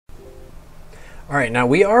All right, now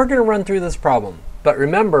we are going to run through this problem, but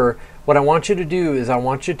remember what I want you to do is I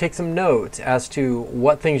want you to take some notes as to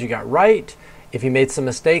what things you got right. If you made some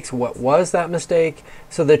mistakes, what was that mistake,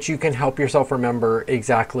 so that you can help yourself remember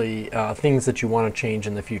exactly things that you want to change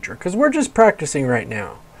in the future, because we're just practicing right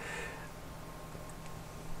now.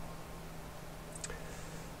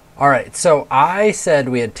 All right, so I said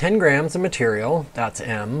we had 10 grams of material, that's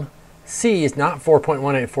M. C is not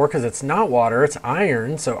 4.184 because it's not water, it's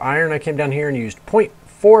iron. So iron, I came down here and used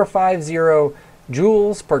 0.450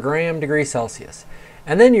 joules per gram degree Celsius.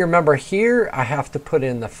 And then you remember here, I have to put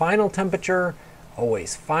in the final temperature,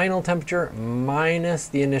 always final temperature minus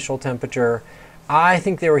the initial temperature. I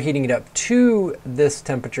think they were heating it up to this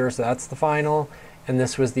temperature, so that's the final, and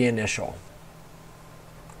this was the initial.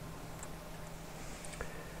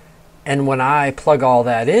 And when I plug all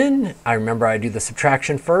that in, I remember I do the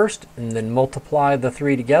subtraction first and then multiply the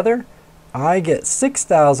three together. I get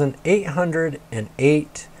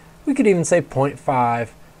 6,808, we could even say 0.5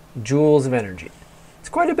 joules of energy. It's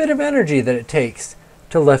quite a bit of energy that it takes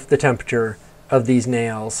to lift the temperature of these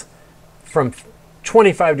nails from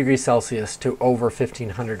 25 degrees Celsius to over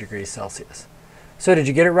 1500 degrees Celsius. So did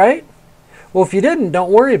you get it right? Well, if you didn't,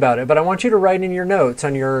 don't worry about it, but I want you to write in your notes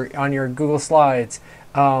on your Google Slides,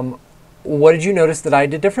 what did you notice that I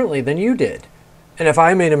did differently than you did? And if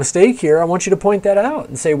I made a mistake here, I want you to point that out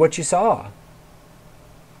and say what you saw.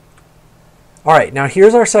 All right, now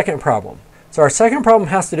here's our second problem. So our second problem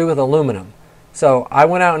has to do with aluminum. So I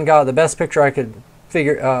went out and got the best picture I could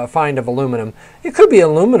find of aluminum. It could be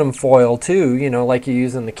aluminum foil too, you know, like you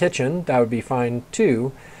use in the kitchen. That would be fine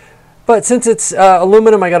too. But since it's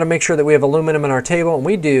aluminum, I got to make sure that we have aluminum in our table, and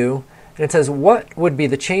we do. And it says, what would be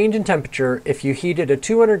the change in temperature if you heated a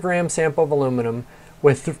 200 gram sample of aluminum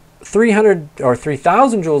with 300 or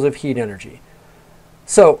 3,000 joules of heat energy?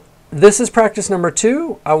 So this is practice number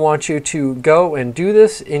 2. I want you to go and do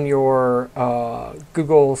this in your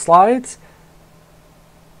Google Slides,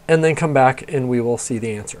 and then come back and we will see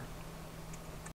the answer.